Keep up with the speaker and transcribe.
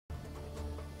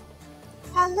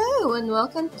Hello and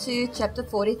welcome to chapter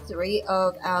 43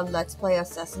 of our Let's Play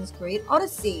Assassin's Creed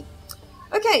Odyssey.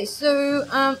 Okay, so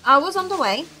I was on the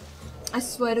way. I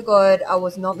swear to God, I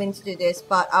was not meant to do this,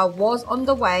 but I was on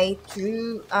the way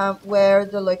to where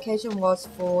the location was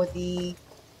for the,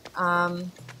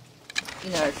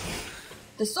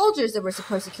 the soldiers that we're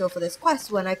supposed to kill for this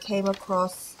quest when I came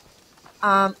across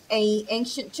a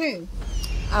ancient tomb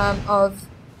of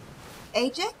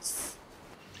Ajax.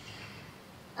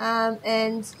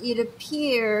 And it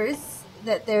appears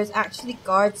that there's actually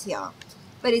guards here,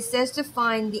 but it says to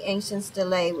find the ancient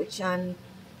stele, which I'm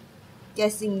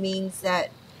guessing means that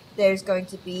there's going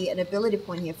to be an ability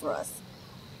point here for us.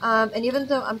 And even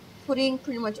though I'm putting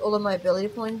pretty much all of my ability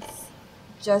points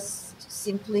just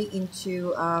simply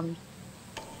into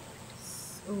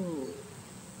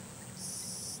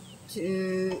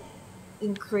to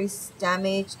increase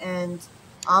damage and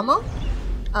armor,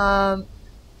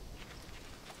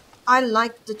 I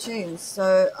like the tomb,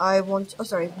 so I want... Oh,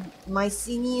 sorry.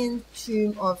 Mycenaean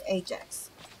Tomb of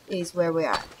Ajax is where we're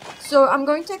at. So I'm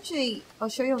going to actually... I'll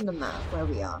show you on the map where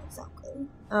we are exactly.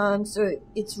 So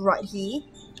it's right here,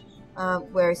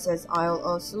 where it says Isle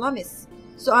of Salamis.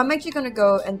 So I'm actually going to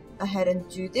go ahead and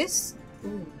do this.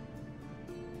 Ooh.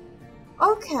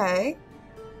 Okay.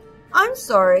 I'm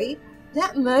sorry.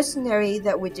 That mercenary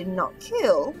that we did not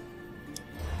kill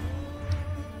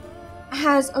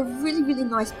has a really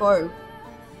nice bow.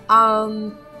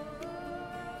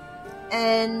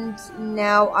 And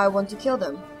now I want to kill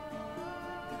them.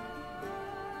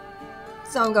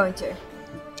 So I'm going to.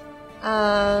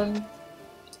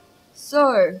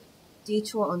 So,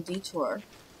 detour on detour.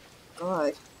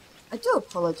 God. I do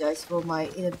apologize for my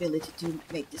inability to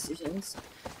make decisions.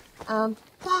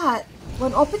 But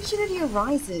when opportunity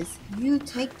arises, you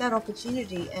take that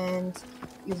opportunity and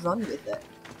you run with it.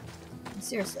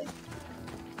 Seriously.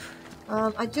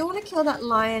 I do want to kill that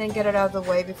lion and get it out of the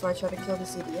way before I try to kill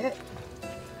this idiot.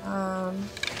 Okay.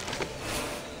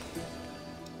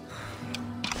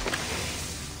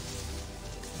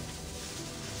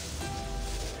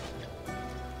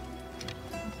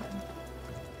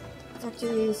 It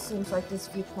actually seems like this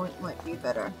viewpoint might be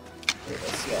better. Do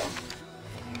this, yeah.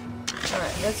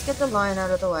 Alright, let's get the lion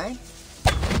out of the way.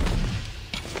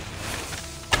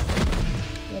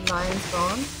 The lion's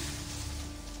gone.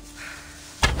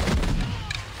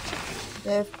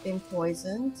 They've been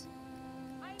poisoned.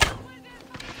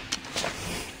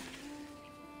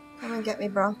 Come and get me,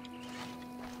 bro.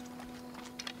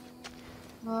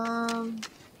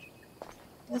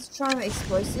 Let's try my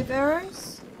explosive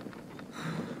arrows.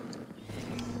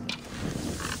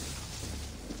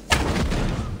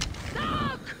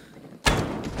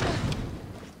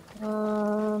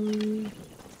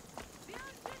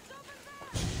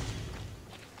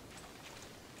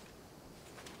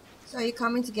 So are you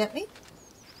coming to get me?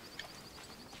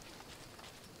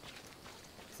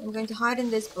 So I'm going to hide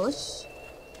in this bush,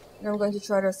 and I'm going to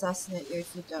try to assassinate you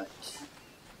if you don't.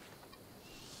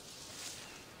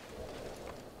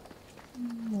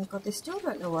 Oh my god, they still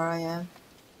don't know where I am.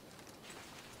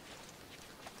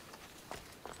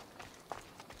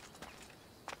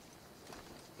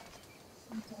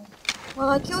 Okay. Well,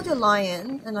 I killed your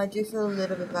lion, and I do feel a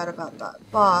little bit bad about that.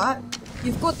 But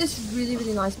you've got this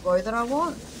really nice bow that I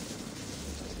want.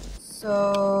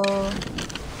 So...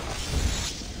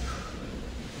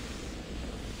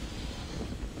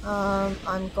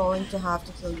 I'm going to have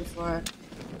to kill you for it.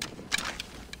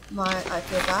 I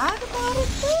feel bad about it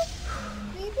though?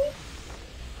 Maybe?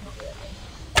 Not really.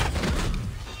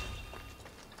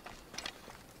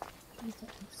 Okay,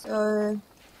 so...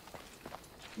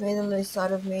 made them lose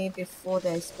sight of me before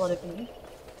they spotted me.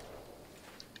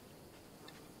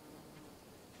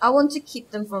 I want to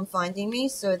keep them from finding me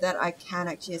so that I can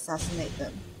actually assassinate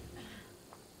them.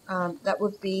 That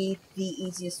would be the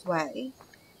easiest way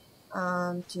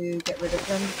to get rid of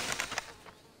them,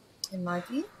 in my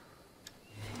view.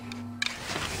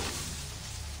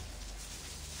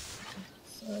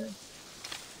 So,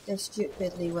 they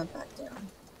stupidly went back down.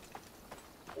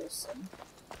 Awesome.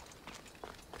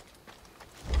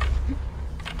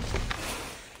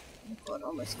 Oh god,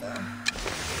 almost fell.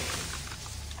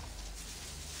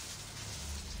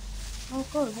 Oh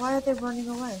god, why are they running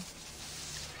away?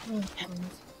 Oh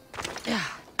god.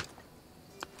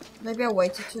 Maybe I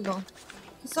waited too long.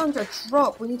 Cassandra,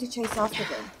 drop! We need to chase after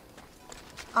them.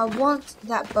 I want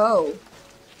that bow.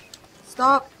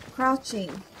 Stop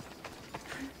crouching.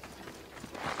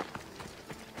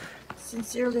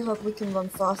 Sincerely hope we can run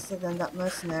faster than that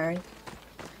mercenary.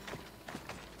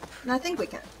 And I think we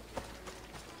can.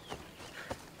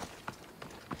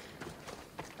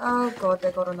 Oh god,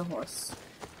 they got on a horse.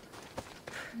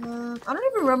 I don't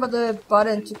even remember the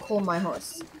button to call my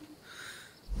horse.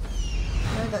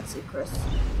 No, that's it, Chris.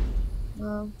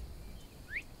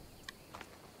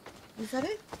 Is that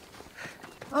it?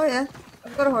 Oh yeah,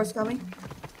 I've got a horse coming.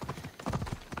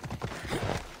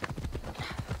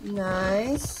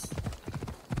 Nice.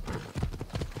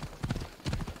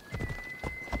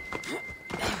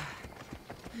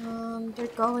 They're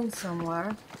going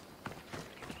somewhere.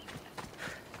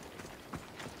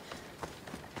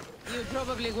 You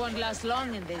probably won't last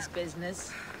long in this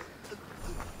business.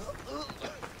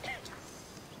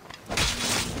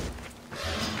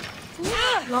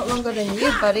 Not longer than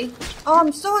you, buddy. Oh,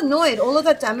 I'm so annoyed. All of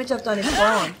that damage I've done is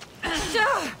gone.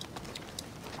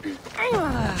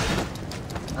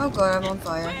 Oh god, I'm on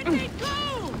fire.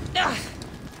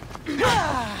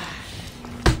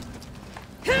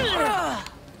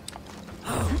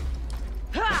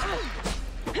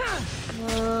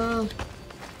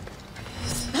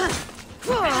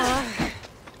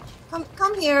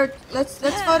 Come here. Let's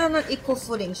fight on an equal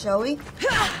footing, shall we?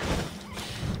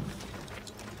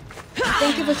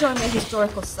 Thank you for showing me a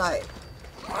historical site.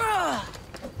 I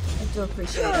do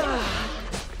appreciate it.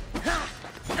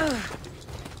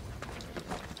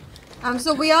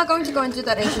 So we are going to go into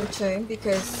that ancient tomb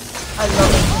because I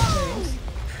love ancient tombs.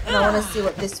 And I want to see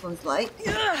what this one's like.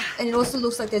 And it also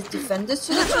looks like there's defenders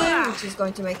to the tomb, which is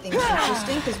going to make things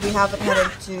interesting because we haven't had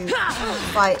to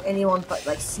fight anyone but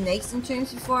like snakes in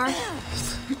tombs before.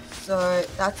 So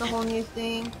that's a whole new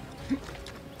thing.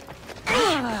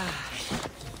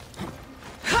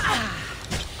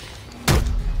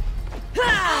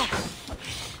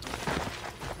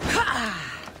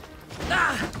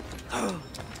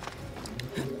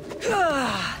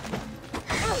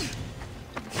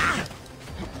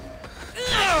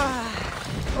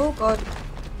 Oh god.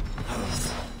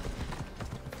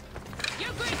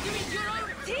 You're going to eat your own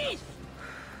teeth!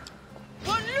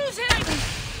 One losing!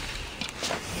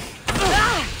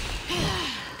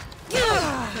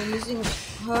 So using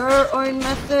her own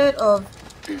method of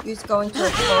going to a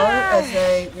bow as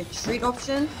a retreat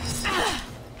option.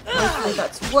 Hopefully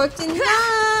that's worked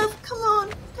enough! Come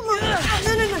on! Come on!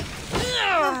 No, no, no!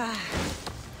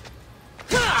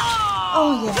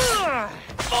 Oh yes!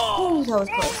 Oh, that was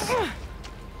close.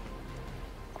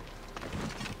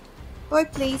 Boy,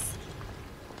 please.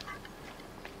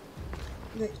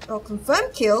 Wait, oh,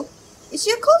 confirmed kill? Is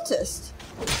she a cultist?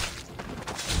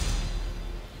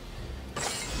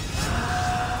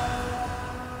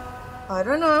 I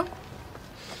don't know.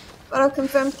 But I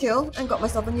confirmed kill and got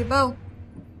myself a new bow.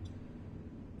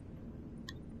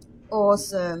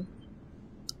 Awesome.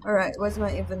 Alright, where's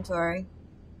my inventory?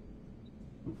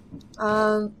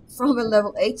 From a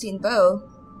level 18 bow.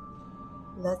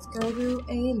 Let's go to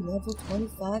a level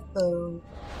 25 bow.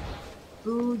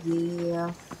 Ooh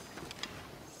yeah.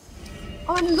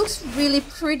 Oh, and it looks really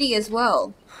pretty as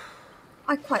well.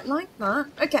 I quite like that.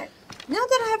 Okay, now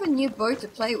that I have a new bow to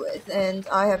play with, and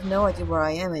I have no idea where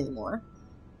I am anymore.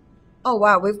 Oh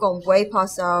wow, we've gone way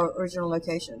past our original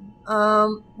location.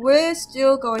 We're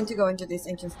still going to go into this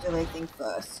ancient stele thing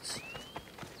first.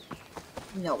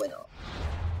 No, we're not.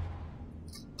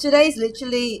 Today's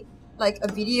literally like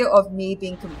a video of me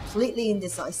being completely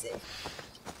indecisive.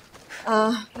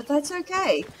 But that's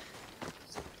okay.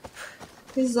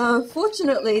 Because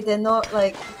fortunately they're not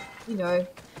like, you know,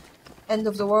 end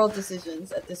of the world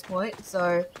decisions at this point,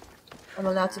 so I'm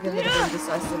allowed to be a little bit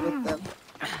indecisive with them.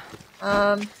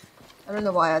 I don't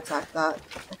know why I attacked that.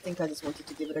 I think I just wanted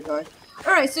to give it a go.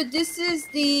 Alright, so this is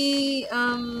the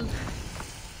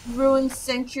ruined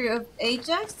sanctuary of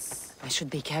Ajax. I should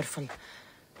be careful.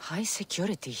 High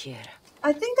security here.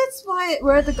 I think that's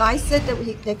where the guy said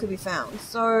that they could be found.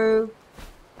 So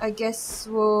I guess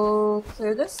we'll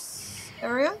clear this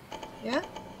area. Yeah.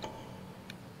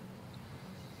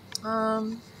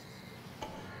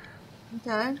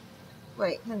 Okay.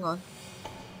 Wait, hang on.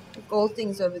 The gold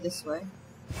thing's over this way.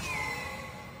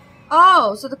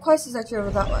 Oh, so the quest is actually over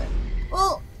that way.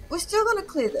 Well, we're still gonna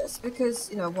clear this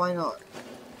because, you know, why not?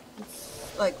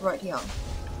 It's like right here.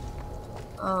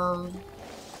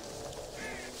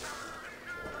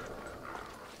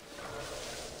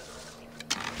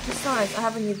 Besides, I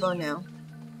have a new bow now.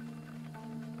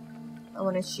 I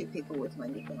want to shoot people with my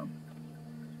new bow.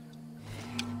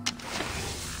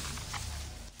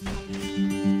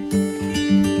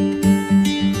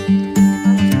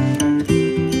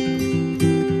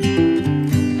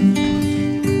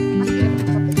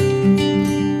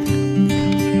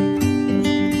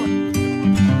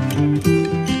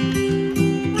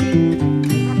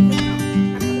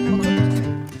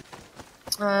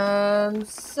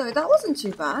 So that wasn't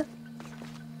too bad.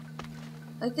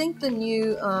 I think the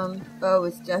new bow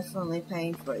is definitely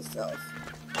paying for itself.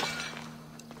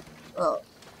 Well,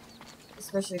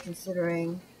 especially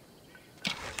considering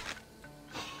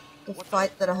the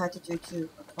fight that I had to do to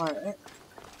acquire it.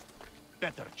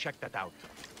 Better check that out.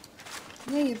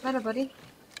 Yeah, you better, buddy.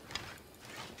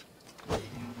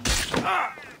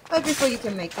 But before you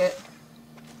can make it,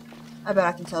 I bet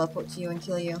I can teleport to you and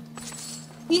kill you.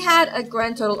 He had a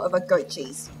grand total of a goat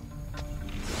cheese.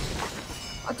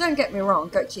 Oh, don't get me wrong,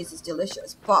 goat cheese is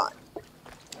delicious, but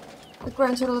a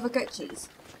grand total of a goat cheese?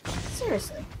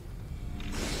 Seriously.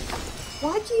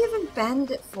 Why'd you even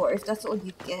band it for if that's all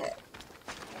you get?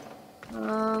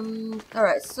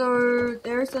 Alright, so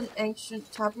there's an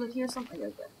ancient tablet here, something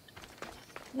like that.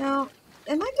 Now,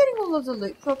 am I getting all of the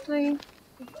loot properly?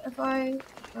 If I,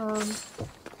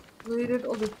 looted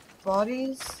all the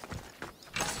bodies?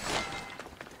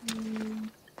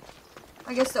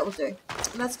 I guess that will do.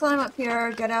 Let's climb up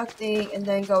here, get our thing, and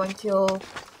then go and kill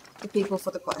the people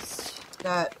for the quest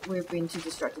that we've been too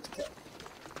distracted to kill.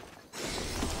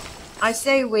 I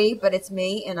say we, but it's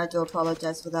me, and I do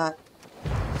apologize for that.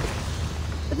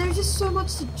 But there's just so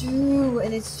much to do,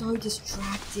 and it's so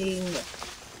distracting.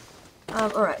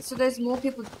 Alright, so there's more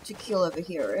people to kill over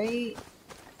here, right?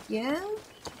 Yeah?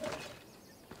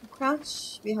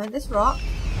 Crouch behind this rock.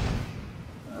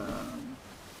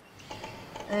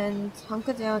 And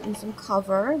hunker down in some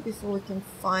cover before we can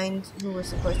find who we're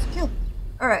supposed to kill.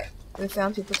 Alright, we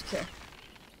found people to kill.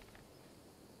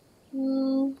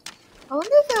 I wonder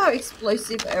if our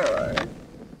explosive arrow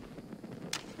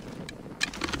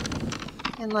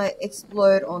can like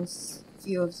explode on a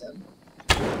few of them.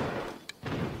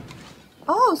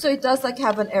 Oh, so it does like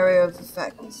have an area of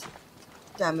effect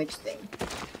damage thing.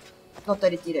 Not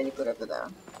that it did any good over there,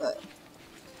 but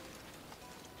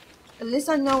at least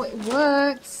I know it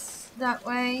works that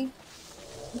way.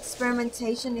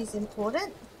 Experimentation is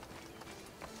important.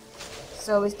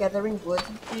 So is gathering wood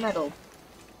and metal.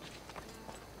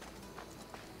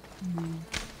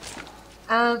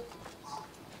 But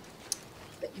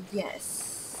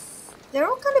yes, they're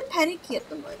all kind of panicky at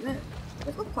the moment.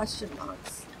 They've got question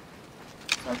marks.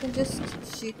 So I can just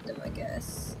shoot them, I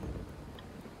guess.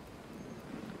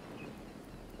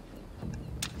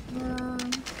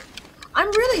 I'm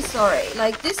really sorry.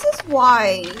 Like, this is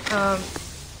why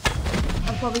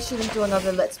I probably shouldn't do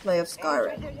another Let's Play of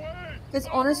Skyrim. Because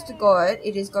honest to God,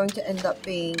 it is going to end up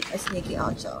being a sneaky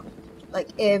archer. Like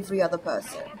every other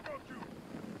person.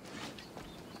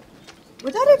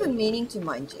 Without even meaning to,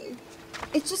 mind you.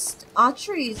 It's just,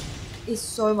 archery is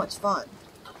so much fun.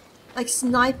 Like,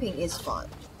 sniping is fun.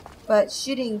 But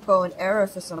shooting bow and arrow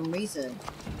for some reason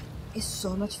is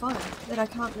so much fun that I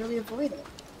can't really avoid it.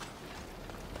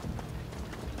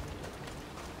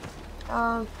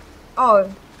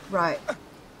 Oh, right.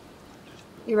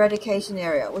 Eradication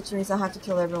area, which means I have to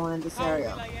kill everyone in this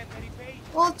area.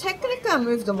 Well, technically I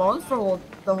moved them on for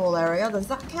the whole area. Does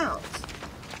that count?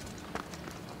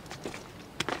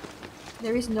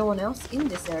 There is no one else in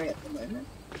this area at the moment.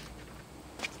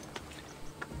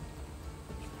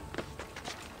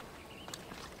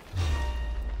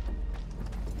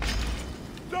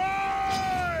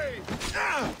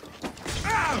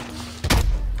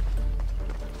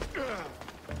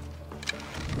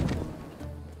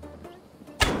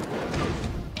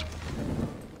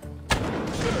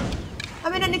 I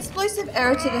mean, an explosive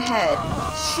arrow to the head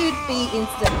should be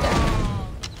instant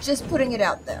death. Just putting it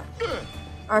out there.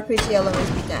 RPG elements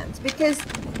be damned. Because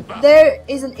there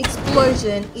is an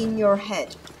explosion in your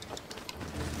head.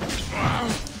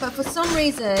 But for some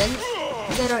reason,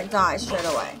 they don't die straight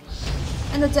away.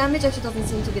 And the damage actually doesn't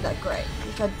seem to be that great,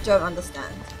 which I don't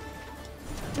understand.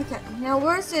 Okay, now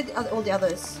where's all the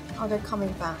others? Oh, they're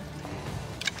coming back.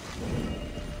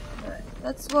 Alright,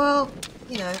 let's, well,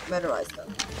 you know, murderize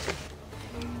them.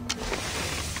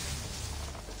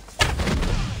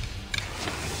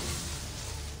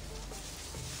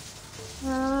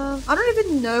 I don't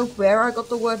even know where I got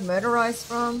the word murderize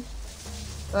from,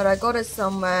 but I got it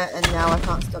somewhere and now I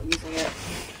can't stop using it.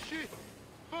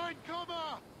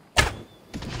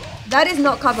 That is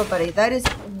not cover, buddy. That is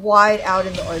wide out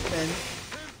in the open.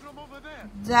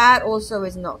 That also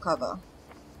is not cover.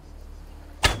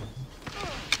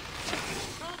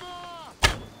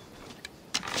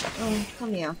 Oh,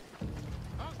 come here.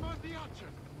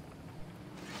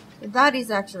 That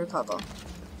is actually cover.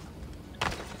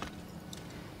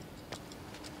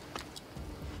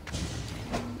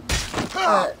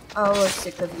 I was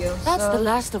sick of you. That's the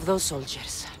last of those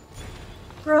soldiers.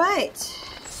 Right.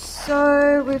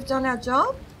 So we've done our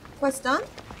job. Quest done.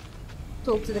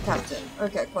 Talk to the captain.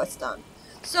 Okay, quest done.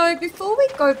 So before we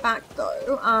go back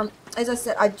though, as I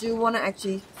said, I do want to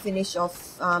actually finish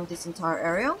off this entire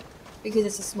area because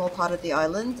it's a small part of the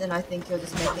island, and I think it'll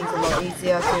just make things a lot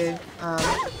easier to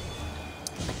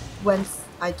once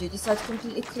I do decide to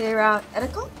completely clear out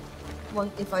Etika,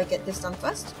 if I get this done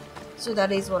first. So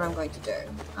that is what I'm going to do.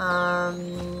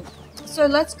 So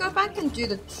let's go back and do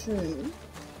the tomb.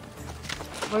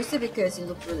 Mostly because it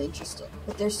looked really interesting.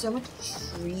 But there's so much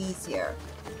trees here.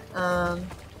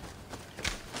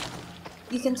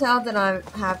 You can tell that I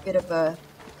have a bit of a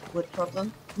wood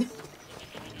problem.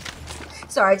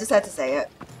 Sorry, I just had to say it.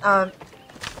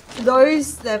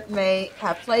 Those that may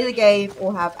have played the game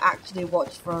or have actually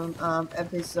watched from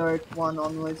episode 1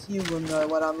 onwards, you will know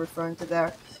what I'm referring to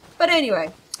there. But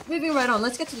anyway, moving right on,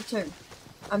 let's get to the tomb.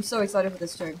 I'm so excited for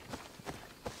this tomb.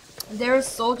 There are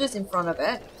soldiers in front of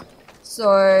it,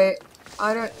 so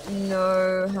I don't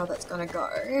know how that's gonna go,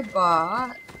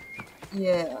 but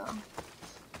yeah.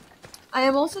 I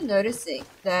am also noticing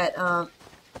that my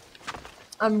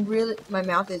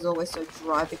mouth is always so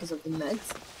dry because of the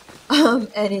meds.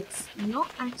 And it's not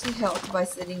actually helped by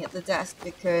sitting at the desk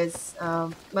because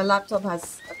my laptop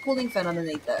has a cooling fan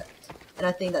underneath it, and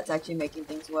I think that's actually making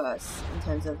things worse in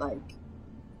terms of like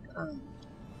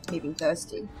me being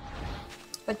thirsty.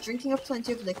 But drinking up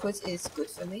plenty of liquids is good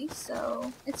for me,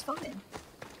 so it's fine.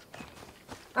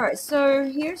 Alright, so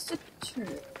here's the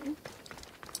tomb.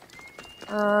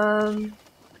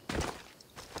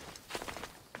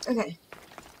 Okay,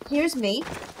 here's me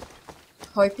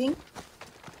hoping,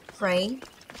 praying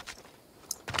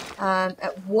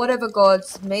at whatever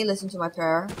gods may listen to my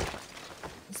prayer,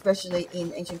 especially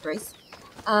in ancient Greece,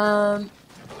 that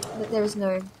there is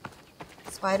no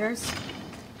spiders.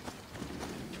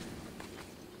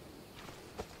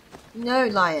 No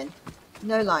lion.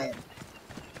 No lion.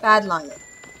 Bad lion.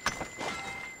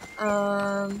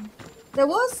 There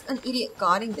was an idiot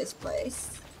guarding this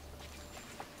place.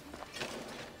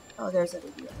 Oh, there's an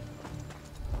idiot.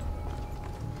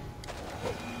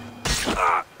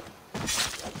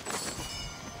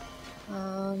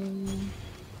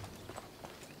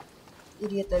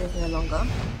 Idiot that is no longer.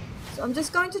 So I'm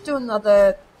just going to do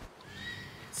another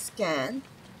scan.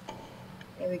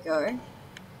 There we go.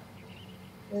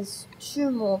 There's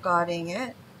 2 more guarding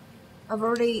it. I've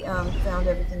already found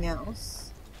everything else.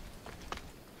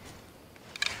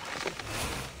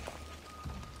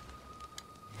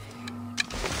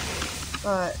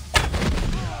 But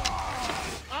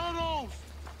Arrows!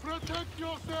 Protect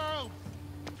yourself!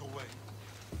 Away.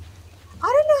 I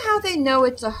don't know how they know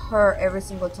it's a her every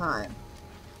single time.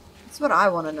 That's what I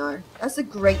want to know. That's a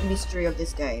great mystery of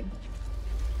this game.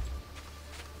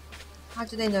 How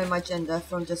do they know my gender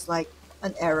from just like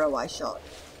an arrow I shot?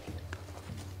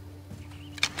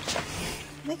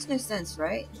 Makes no sense,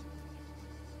 right?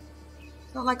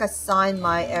 It's not like I signed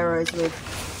my arrows with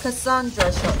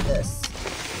Cassandra shot this.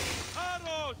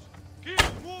 Arrows!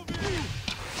 Keep moving!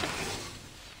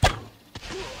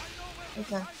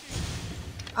 Okay.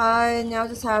 I now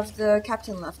just have the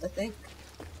captain left, I think.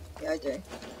 Yeah, I do.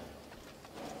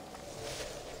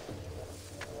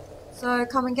 So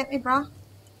come and get me, brah.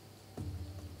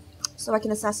 So I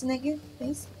can assassinate you,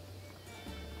 please.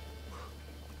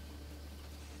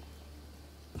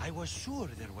 I was sure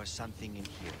there was something in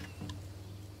here.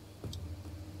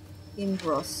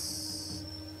 Imbros.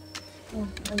 Oh,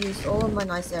 I used all of my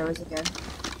nice arrows again.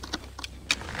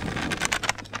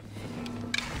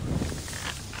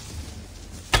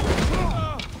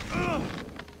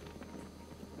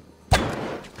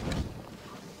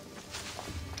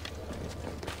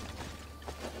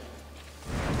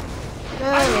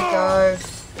 There we go.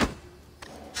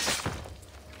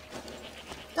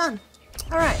 Done.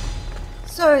 Alright.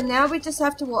 So now we just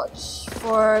have to watch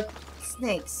for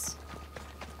snakes.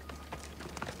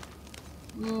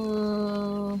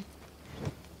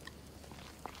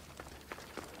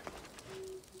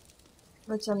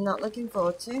 Which I'm not looking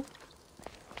forward to.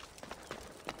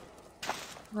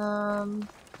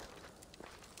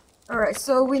 Alright,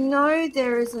 so we know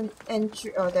there is an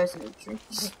entry. Oh, there's an entry.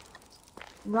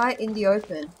 Right in the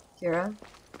open, Kira.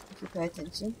 If you pay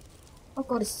attention. Oh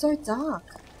god, it's so dark.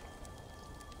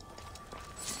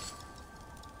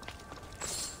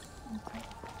 Okay.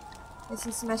 There's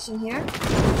some smashing here.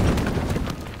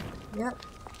 Yep.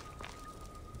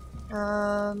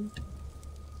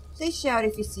 Please shout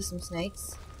if you see some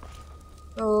snakes.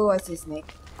 Oh, I see a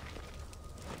snake.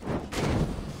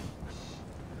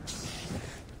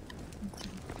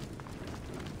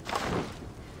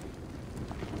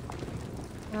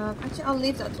 Actually, I'll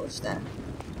leave that torch there.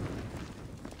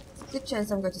 There's a good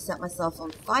chance I'm going to set myself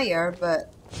on fire,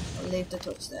 but I'll leave the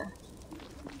torch there.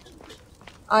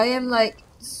 I am like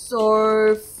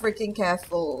so freaking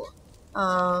careful.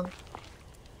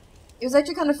 It was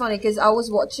actually kind of funny because I was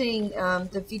watching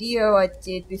the video I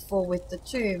did before with the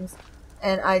tombs,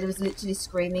 and I was literally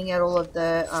screaming at all of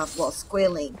the, well,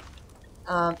 squealing,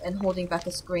 and holding back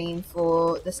a scream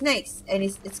for the snakes. And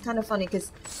it's kind of funny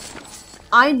because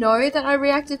I know that I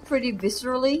reacted pretty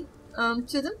viscerally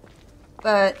to them,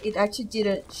 but it actually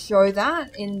didn't show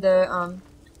that in the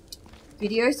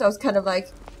video. So I was kind of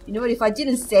like, you know what, if I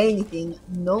didn't say anything,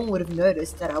 no one would have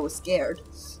noticed that I was scared.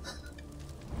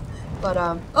 But,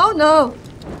 oh no!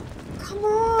 Come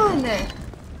on!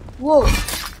 Whoa!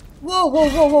 Whoa, whoa,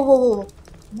 whoa, whoa, whoa, whoa!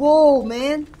 Whoa,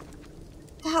 man!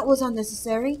 That was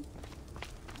unnecessary.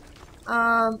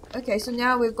 Okay, so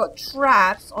now we've got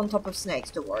traps on top of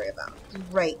snakes to worry about.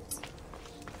 Great.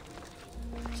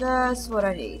 Just what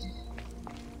I need.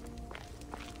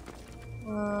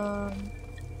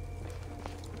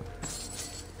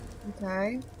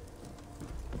 Okay.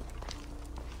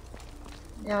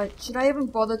 Now, should I even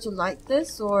bother to light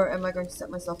this, or am I going to set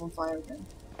myself on fire again?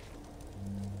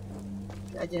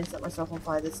 I didn't set myself on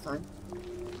fire this time.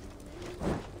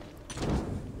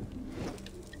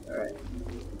 Alright.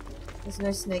 There's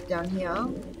no snake down here.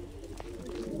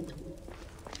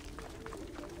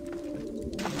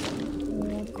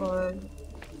 Oh god.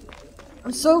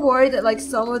 I'm so worried that like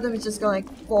some of them is just gonna like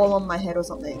fall on my head or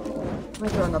something. I'm gonna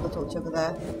throw another torch over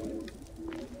there.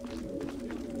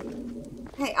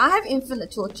 Hey, I have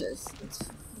infinite torches. It's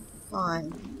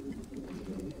fine.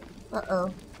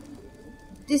 Uh-oh.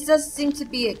 This does seem to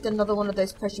be another one of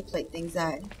those pressure plate things,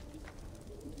 eh?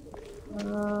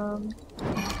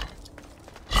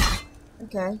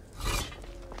 Okay.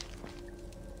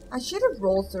 I should have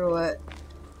rolled through it.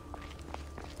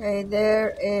 Okay,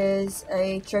 there is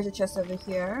a treasure chest over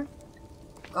here.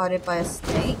 Guarded by a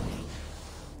snake.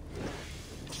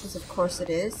 Because of course it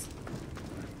is.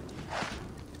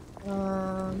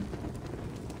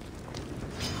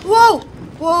 Whoa!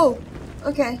 Whoa!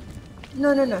 Okay.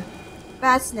 No, no, no.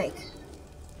 Bad snake.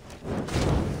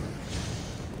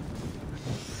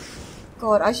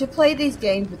 God, I should play these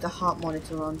games with the heart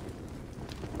monitor on.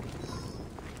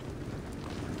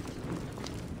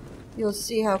 You'll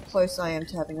see how close I am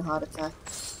to having a heart attack.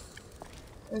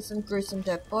 There's some gruesome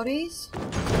dead bodies.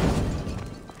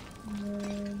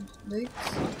 Loot.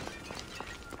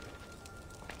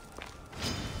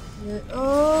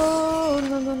 Oh,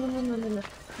 no, no, no, no, no, no, no.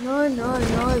 No, no,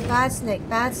 no. Bad snake,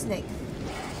 bad snake.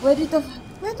 Where the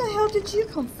hell did you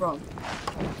come from?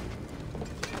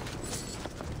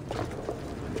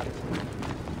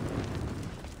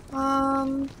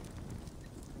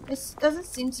 It doesn't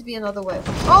seem to be another way.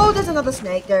 Oh, there's another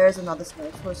snake. There's another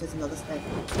snake. Of course there's another snake.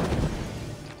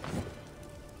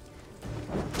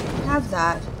 Have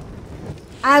that.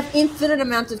 I have infinite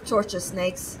amount of torches,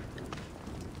 snakes.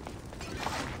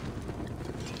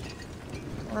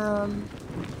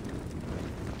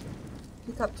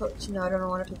 Pick up torch. No, I don't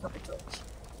want to pick up a torch.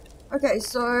 Okay,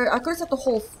 so I could have set the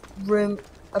whole room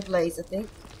ablaze, I think.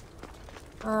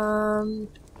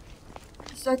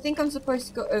 So I think I'm supposed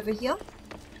to go over here.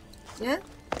 Yeah?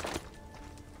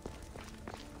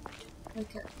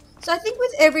 Okay. So I think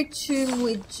with every tomb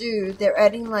we do, they're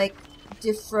adding like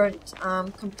different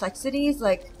complexities,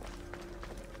 like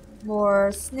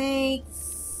more snakes,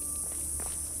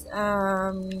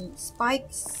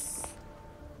 spikes.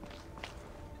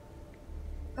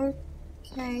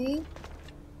 Okay.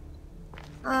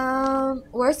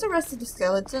 Where's the rest of the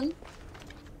skeleton?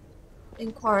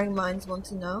 Inquiring minds want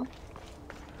to know.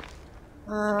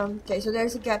 Okay, so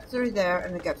there's a gap through there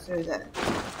and a gap through there.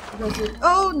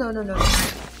 Oh, no, no, no.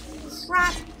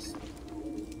 Crap!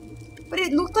 But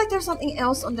it looked like there's something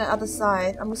else on the other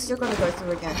side. I'm still gonna go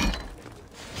through again.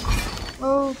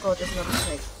 Oh god, there's another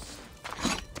snake.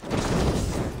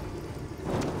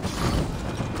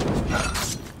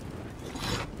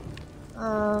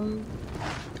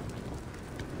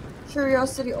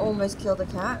 Curiosity almost killed the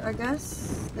cat, I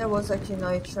guess. There was actually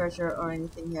no treasure or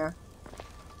anything here.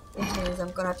 Which means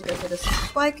I'm gonna have to go through the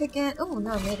spike again. Oh,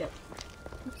 no, I made it.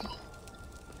 Okay.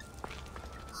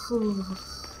 Whew.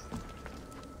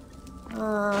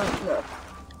 Look.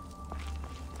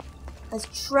 As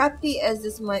trappy as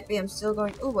this might be, I'm still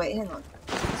going. Oh, wait, hang on.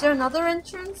 Is there another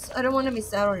entrance? I don't want to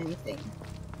miss out on anything.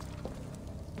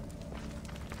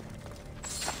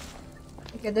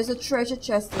 Okay, there's a treasure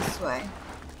chest this way.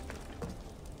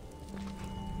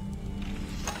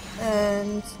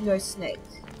 And no snake.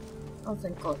 Oh,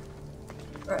 thank god.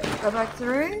 Right, go back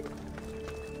through.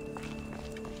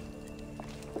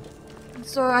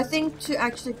 So I think to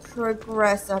actually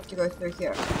progress, I have to go through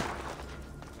here.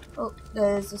 Oh,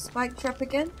 there's a spike trap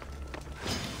again.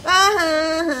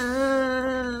 Ah!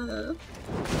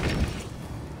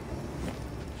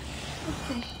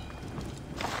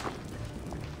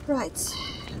 Right.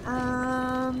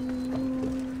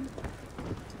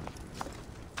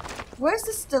 Where's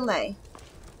this delay?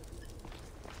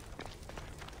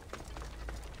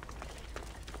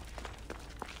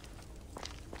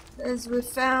 Because we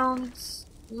found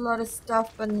a lot of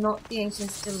stuff, but not the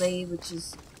ancient delay, which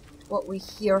is what we're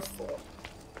here for.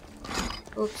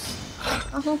 Oops.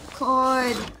 Oh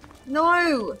god.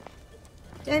 No!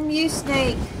 Damn you,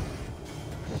 snake!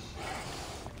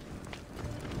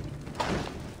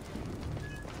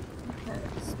 Okay,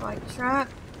 spike trap.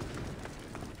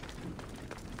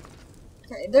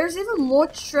 Okay, there's even more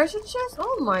treasure chests?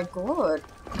 Oh my god.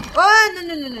 Oh, no,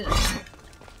 no, no, no, no.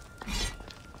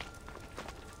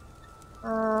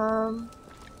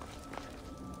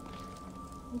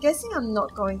 I'm guessing I'm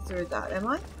not going through that, am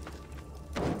I?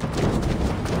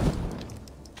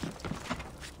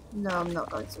 No, I'm not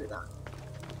going through that.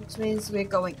 Which means we're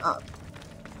going up.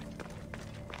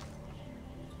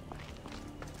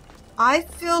 I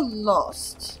feel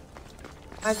lost.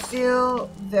 I feel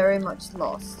very much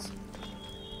lost.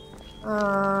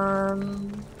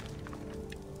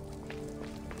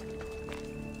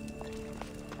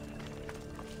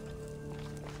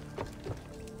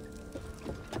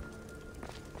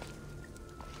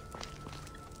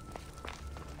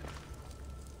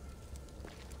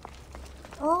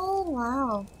 Oh,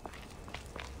 wow.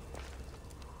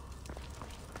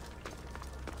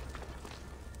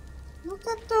 Look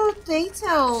at the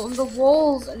detail on the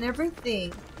walls and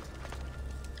everything.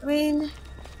 I mean...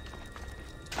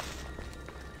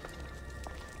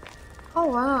 Oh,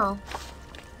 wow.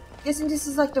 Guessing this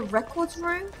is like the records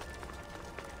room?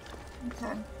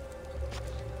 Okay.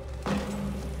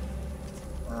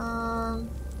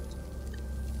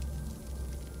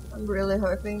 I'm really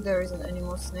hoping there isn't any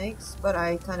more snakes, but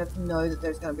I kind of know that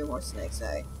there's gonna be more snakes,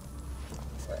 eh?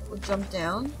 So we'll jump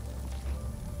down.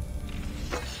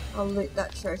 I'll loot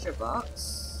that treasure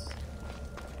box.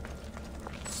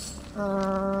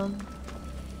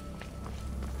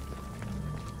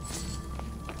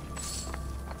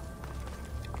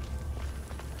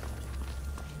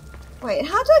 Wait,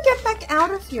 how do I get back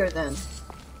out of here then?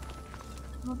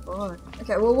 Oh god.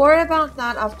 Okay, we'll worry about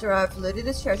that after I've looted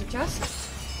this treasure chest.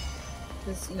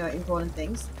 Because, you know, important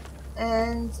things.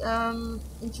 And,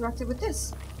 interacted with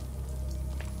this.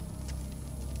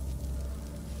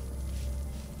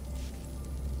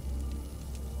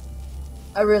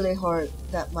 I really hope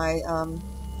that my,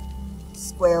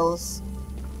 squeals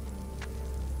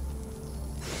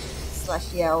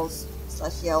slash yells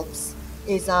slash yelps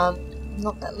is, not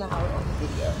that loud on the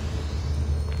video.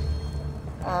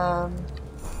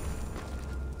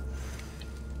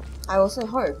 I also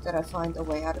hope that I find a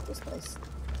way out of this place.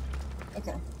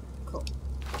 Okay, cool.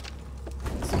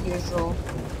 As usual,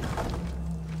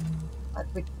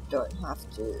 we don't have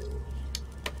to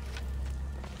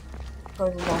go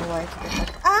the long way to get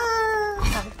back.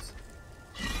 Ah! Out.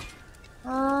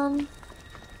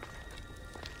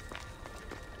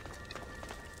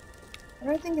 I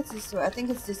don't think it's this way. I think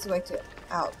it's this way to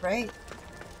out, right?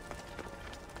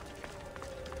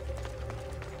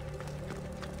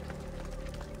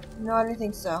 No, I don't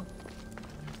think so.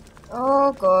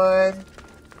 Oh god.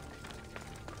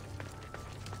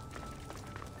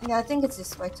 Yeah, I think it's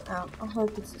this way to out. I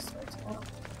hope it's this way to out.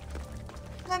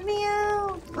 Let me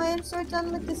out! I am so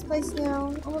done with this place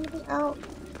now. I want to be out.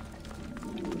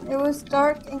 It was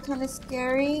dark and kind of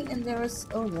scary, and there was...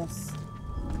 Oh, yes.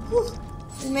 Whew.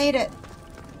 We made it.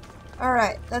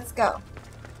 Alright, let's go.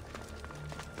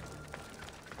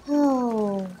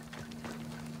 Oh...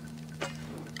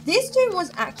 This room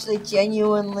was actually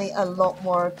genuinely a lot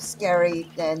more scary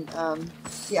than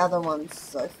the other ones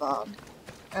so far.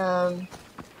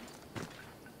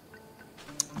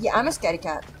 Yeah, I'm a scaredy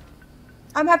cat.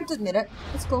 I'm happy to admit it.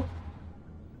 It's cool.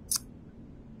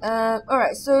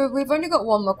 Alright, so we've only got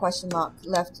one more question mark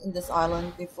left in this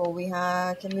island before we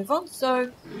can move on.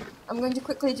 So I'm going to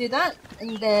quickly do that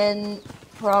and then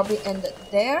probably end it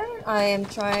there. I am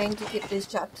trying to keep these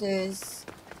chapters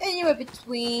anywhere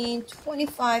between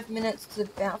 25 minutes to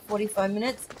about 45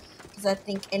 minutes, because I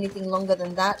think anything longer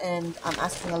than that, and I'm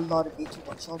asking a lot of you to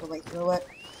watch all the way through it.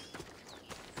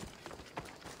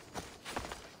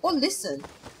 Or listen.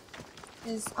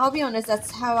 Because I'll be honest,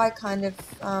 that's how I kind of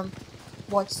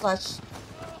watch slash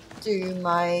do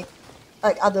my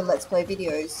other Let's Play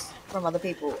videos from other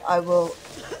people. I will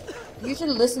usually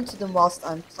listen to them whilst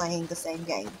I'm playing the same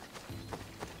game.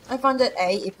 I find that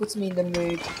A, it puts me in the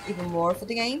mood even more for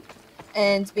the game,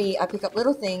 and B, I pick up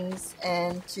little things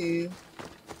and to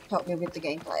help me with the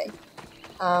gameplay.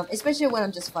 Especially when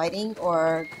I'm just fighting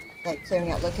or like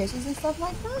clearing out locations and stuff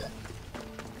like that.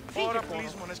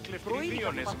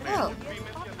 Oh.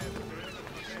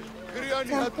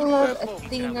 Temple of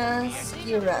Athena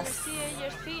Skiras.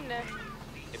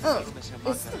 Oh,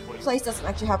 this place doesn't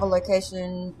actually have a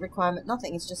location requirement,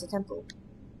 nothing, it's just a temple.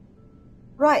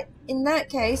 Right, in that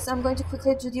case, I'm going to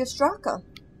quickly do the Ostraka.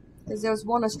 Because there was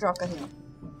one Ostraka here.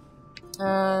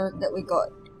 That we got.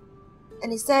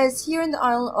 And it says, here in the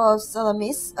island of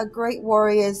Salamis, a great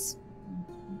warrior's...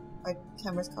 My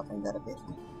camera's covering that a bit.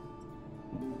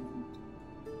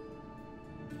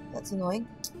 That's annoying.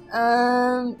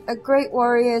 A great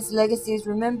warrior's legacy is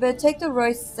remembered. Take the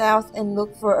road south and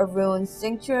look for a ruined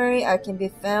sanctuary. I can be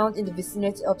found in the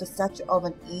vicinity of the statue of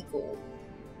an eagle.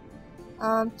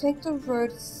 Take the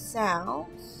road south.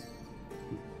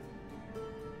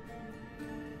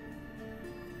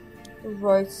 The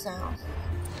road south.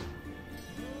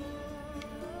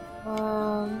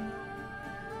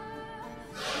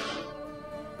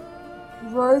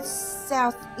 Road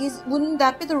south is... Wouldn't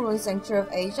that be the ruined sanctuary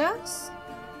of Ajax?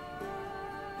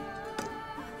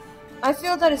 I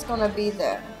feel that it's gonna be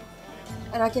there.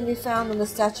 And I can be found on the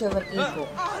statue of an eagle.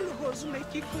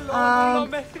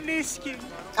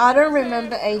 I don't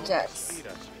remember Ajax.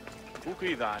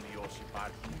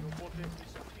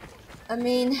 I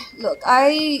mean, look,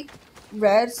 I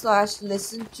read /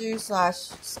 listened to /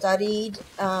 studied,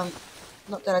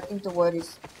 not that I think the word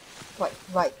is quite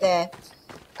right there,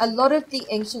 a lot of the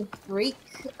ancient Greek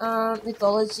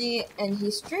mythology and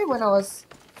history when I was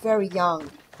very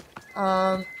young.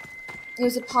 It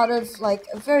was a part of like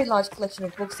a very large collection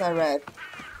of books I read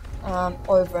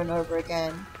over and over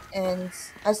again, and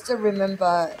I still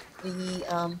remember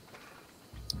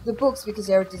the books because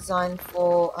they were designed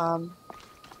for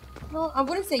well, I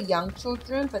wouldn't say young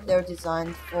children, but they were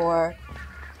designed for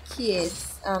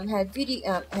kids.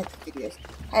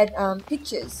 Had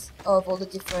pictures of all the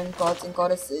different gods and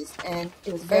goddesses, and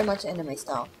it was very much anime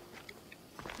style.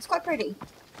 It's quite pretty.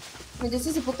 I mean, this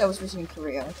is a book that was written in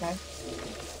Korea, okay?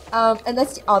 And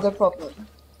that's the other problem.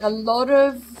 A lot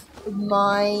of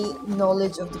my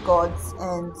knowledge of the gods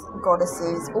and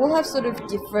goddesses all have sort of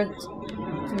different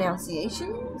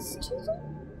pronunciations to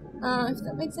them, if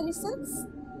that makes any sense.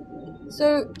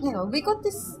 So, hang on, we got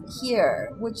this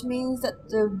here, which means that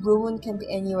the ruin can be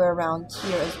anywhere around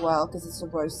here as well, because it's the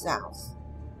road south.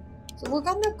 So we're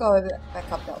gonna go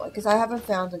back up that way, because I haven't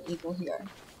found an eagle here.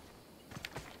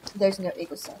 There's no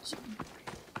eagle statue.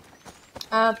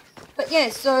 But yeah,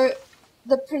 so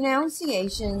the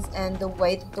pronunciations and the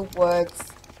way that the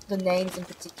words, the names in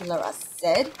particular are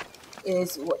said,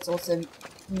 is what's also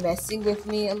messing with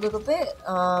me a little bit.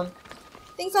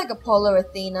 Things like Apollo,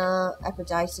 Athena,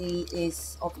 Aphrodite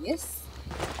is obvious,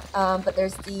 but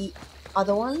there's the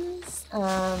other ones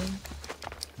that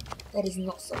is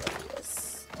not so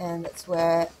obvious, and that's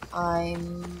where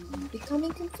I'm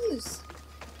becoming confused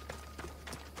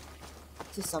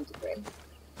to some degree.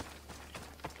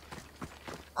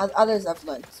 Others I've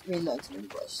relearned in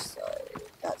English, so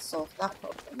that solved that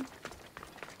problem.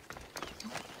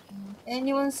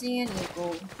 Anyone see an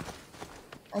eagle?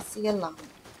 I see a lion.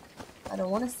 I don't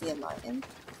want to see a lion,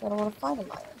 so I don't want to fight a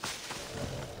lion.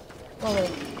 Well,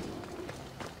 wait.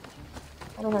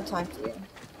 I don't have time for you.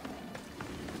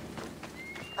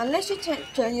 Unless you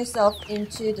turn yourself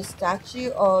into the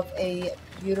statue of a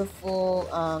beautiful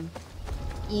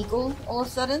eagle all of a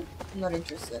sudden, I'm not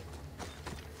interested.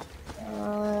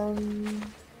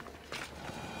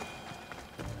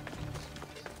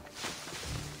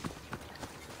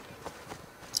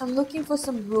 I'm looking for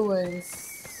some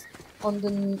ruins on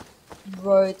the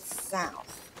road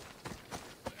south.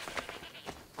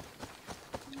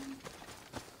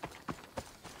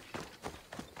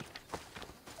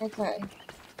 Okay.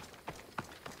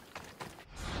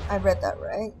 I read that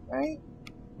right? Right?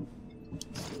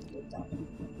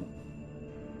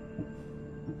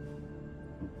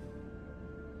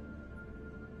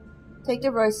 Take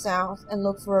the road south and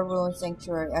look for a ruined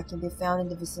sanctuary. I can be found in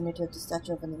the vicinity of the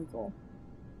statue of an eagle.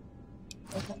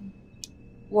 Okay.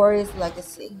 Warrior's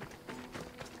legacy.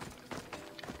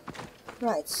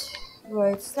 Right.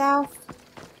 Road south.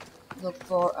 Look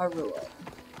for a ruin.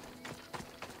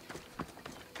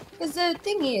 Because the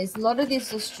thing is, a lot of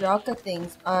these Ostraka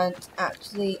things aren't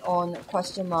actually on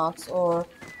question marks or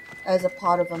as a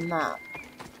part of a map.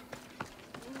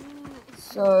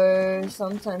 So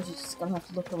sometimes you're just gonna have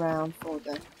to look around for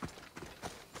them.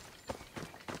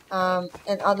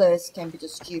 And others can be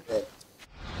just stupid.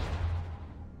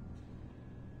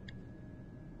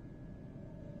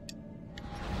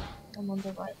 I'm on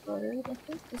the right road, I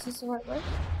think. This is the right road?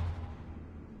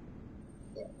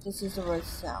 Yeah, this is the road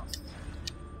south.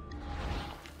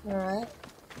 Alright.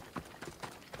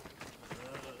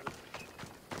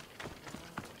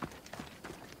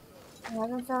 I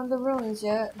haven't found the ruins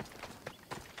yet.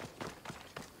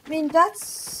 mean,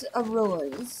 that's a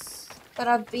ruins, but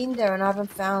I've been there and I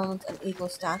haven't found an eagle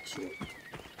statue.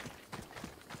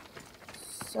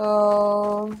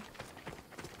 So,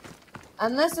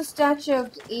 unless the statue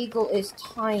of the eagle is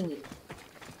tiny.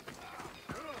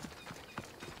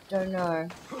 Don't know.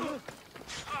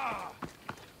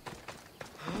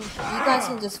 You guys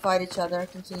can just fight each other.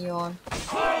 Continue on.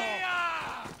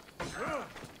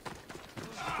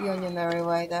 Be on your merry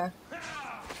way there.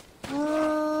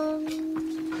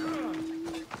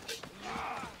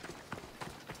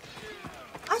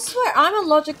 I swear, I'm a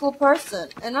logical person,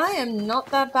 and I am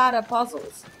not that bad at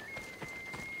puzzles.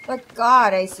 But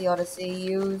God, AC Odyssey,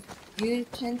 you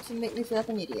tend to make me feel like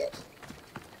an idiot.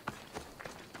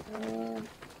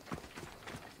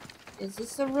 Is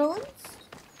this the ruins?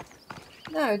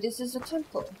 No, this is a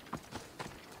temple.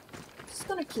 Just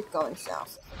gonna keep going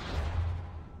south.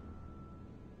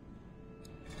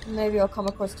 Maybe I'll come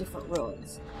across different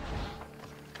ruins.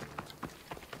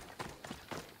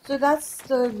 So that's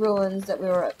the ruins that we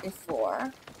were at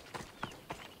before.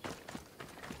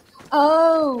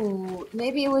 Oh,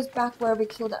 maybe it was back where we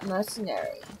killed that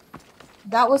mercenary.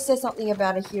 That would say something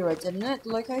about a hero, didn't it? The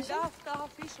location?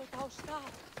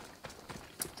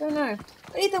 Don't know.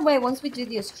 But either way, once we do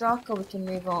the Ostraka, we can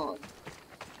move on.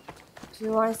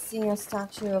 Do I see a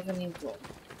statue of an eagle?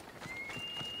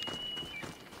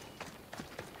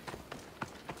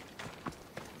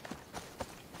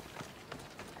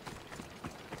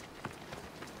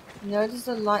 Notice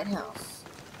the lighthouse.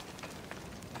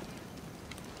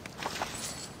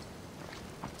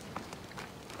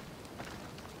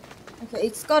 Okay,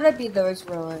 it's gotta be those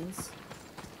ruins.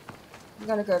 I'm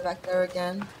gonna go back there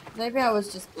again. Maybe I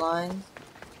was just blind.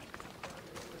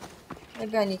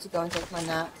 Maybe I need to go and take my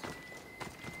nap.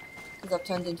 Because I've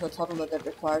turned into a toddler that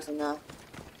requires a nap.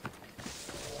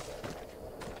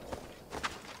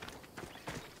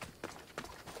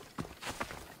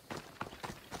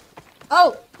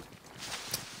 Oh!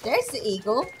 There's the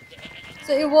eagle.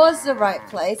 So it was the right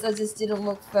place, I just didn't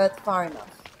look far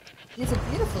enough. It's a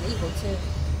beautiful eagle too.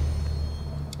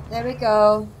 There we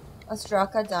go.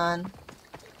 Ostraka done.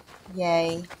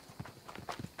 Yay.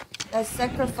 Let's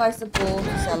sacrifice a bull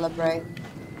to celebrate.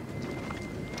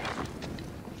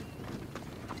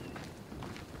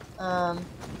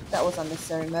 That was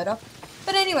unnecessary murder.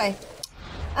 But anyway,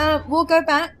 we'll go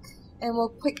back and we'll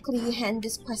quickly hand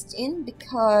this quest in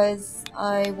because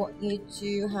I want you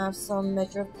to have some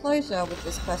measure of closure with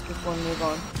this quest before we move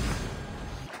on.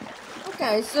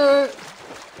 Okay, so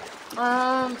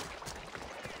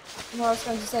what I was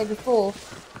going to say before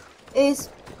is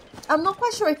I'm not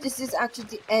quite sure if this is actually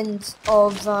the end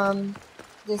of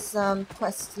this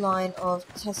quest line of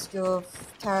test your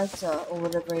character or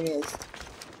whatever it is.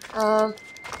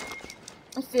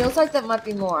 It feels like there might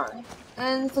be more.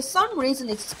 And for some reason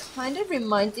it's kind of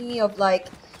reminding me of like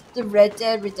the Red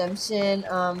Dead Redemption,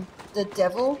 the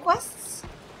devil quests.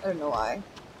 I don't know why.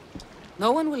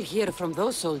 No one will hear from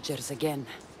those soldiers again.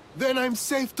 Then I'm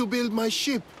safe to build my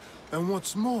ship. And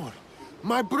what's more,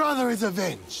 my brother is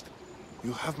avenged.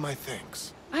 You have my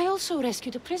thanks. I also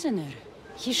rescued a prisoner.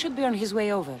 He should be on his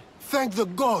way over. Thank the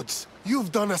gods.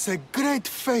 You've done us a great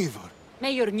favor.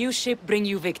 May your new ship bring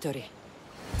you victory.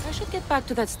 I should get back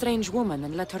to that strange woman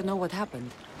and let her know what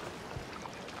happened.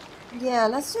 Yeah,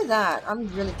 let's do that. I'm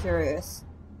really curious.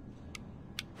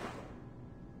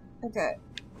 Okay.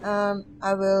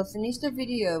 I will finish the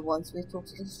video once we talk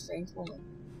to the strange woman.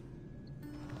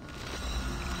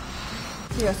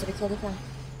 Curiosity killed the cat.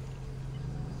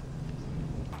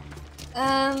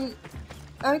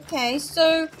 Okay,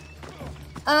 so,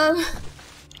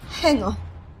 hang on.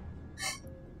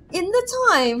 In the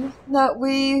time that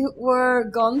we were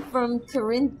gone from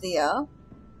Corinthia,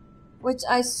 which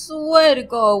I swear to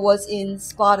God was in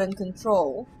Spartan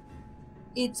control,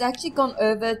 it's actually gone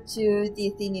over to the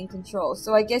Athenian control.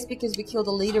 So I guess because we killed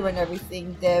the leader and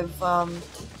everything, they've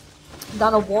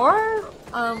done a war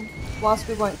whilst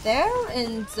we weren't there,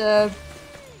 and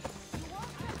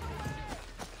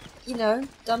you know,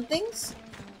 done things.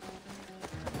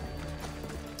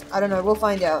 I don't know, we'll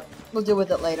find out. We'll deal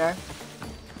with it later.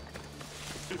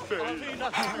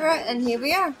 Alright, and here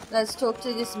we are. Let's talk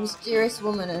to this mysterious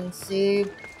woman and see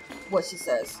what she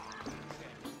says.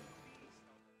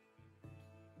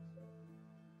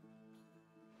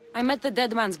 I met the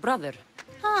dead man's brother.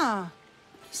 Ah,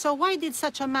 so why did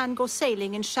such a man go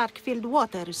sailing in shark-filled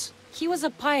waters? He was a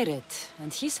pirate,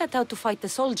 and he set out to fight the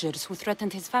soldiers who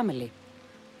threatened his family.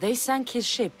 They sank his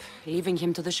ship, leaving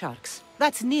him to the sharks.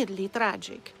 That's nearly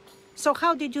tragic. So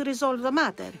how did you resolve the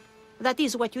matter? That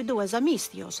is what you do as a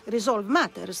Misthios, resolve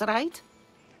matters, right?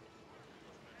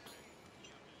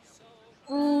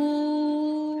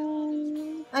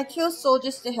 I I kill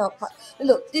soldiers to help.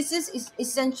 Look, this is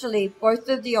essentially both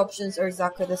of the options are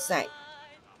exactly the same,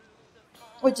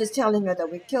 which is telling her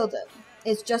that we killed them.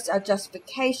 It's just our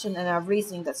justification and our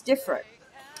reasoning that's different.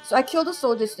 So I kill the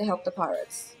soldiers to help the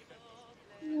pirates.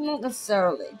 Not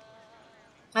necessarily.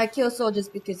 I kill soldiers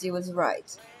because he was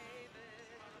right.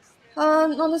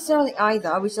 Not necessarily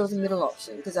either. I wish there was a middle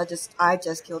option because I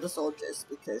just kill the soldiers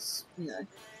because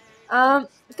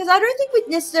because I don't think we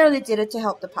necessarily did it to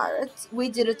help the pirates. We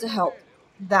did it to help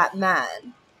that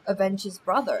man avenge his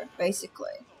brother,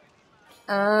 basically.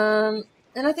 And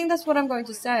I think that's what I'm going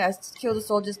to say. I kill the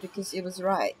soldiers because it was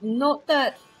right. Not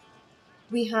that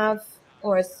we have,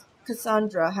 or as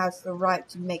Cassandra has the right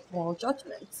to make moral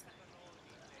judgments,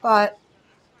 but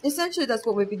essentially that's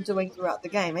what we've been doing throughout the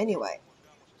game anyway.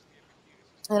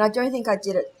 And I don't think I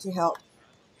did it to help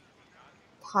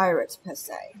pirates per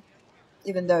se,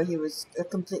 even though he was a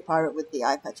complete pirate with the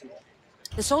eye patch and all.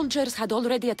 The soldiers had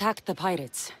already attacked the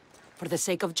pirates. For the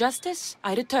sake of justice,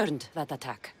 I returned that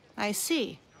attack. I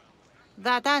see.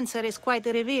 That answer is quite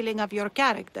revealing of your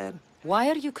character. Why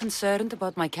are you concerned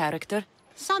about my character?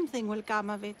 Something will come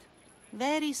of it.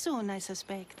 Very soon, I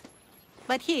suspect.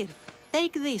 But here,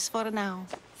 take this for now.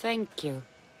 Thank you.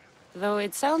 Though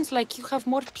it sounds like you have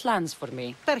more plans for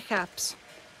me. Perhaps.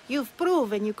 You've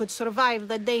proven you could survive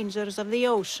the dangers of the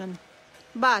ocean.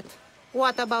 But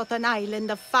what about an island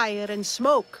of fire and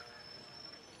smoke?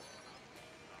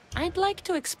 I'd like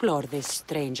to explore this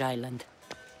strange island.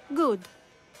 Good.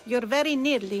 You're very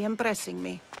nearly impressing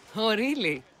me. Oh,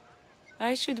 really?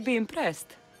 I should be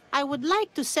impressed. I would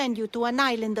like to send you to an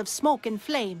island of smoke and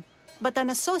flame, but an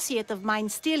associate of mine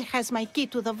still has my key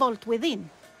to the vault within.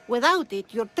 Without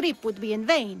it, your trip would be in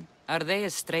vain. Are they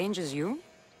as strange as you?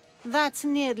 That's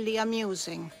nearly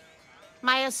amusing.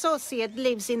 My associate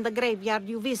lives in the graveyard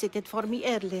you visited for me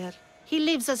earlier. He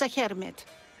lives as a hermit.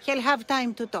 He'll have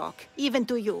time to talk, even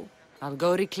to you. I'll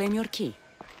go reclaim your key.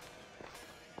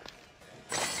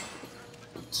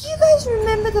 Do you guys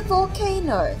remember the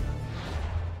volcano?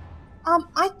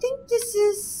 I think this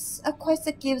is a quest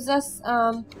that gives us,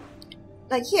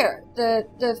 like here,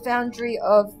 the foundry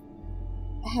of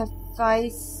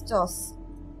Hephaestus.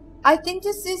 I think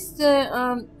this is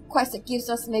the, quest that gives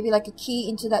us maybe like a key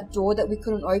into that door that we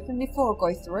couldn't open before or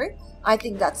go through. I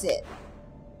think that's it.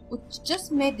 Which just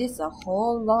made this a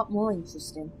whole lot more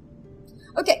interesting.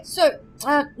 Okay, so,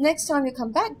 next time you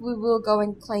come back, we will go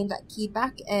and claim that key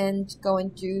back and go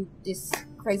and do this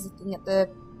crazy thing at the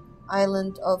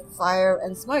island of fire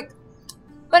and smoke.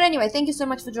 But anyway, thank you so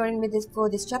much for joining me for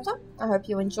this chapter. I hope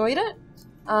you enjoyed it.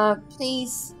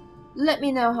 Please let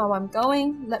me know how I'm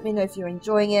going. Let me know if you're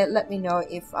enjoying it. Let me know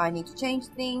if I need to change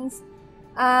things.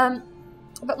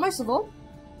 But most of all,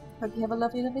 hope you have a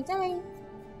lovely, lovely day.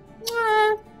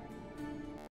 Mwah!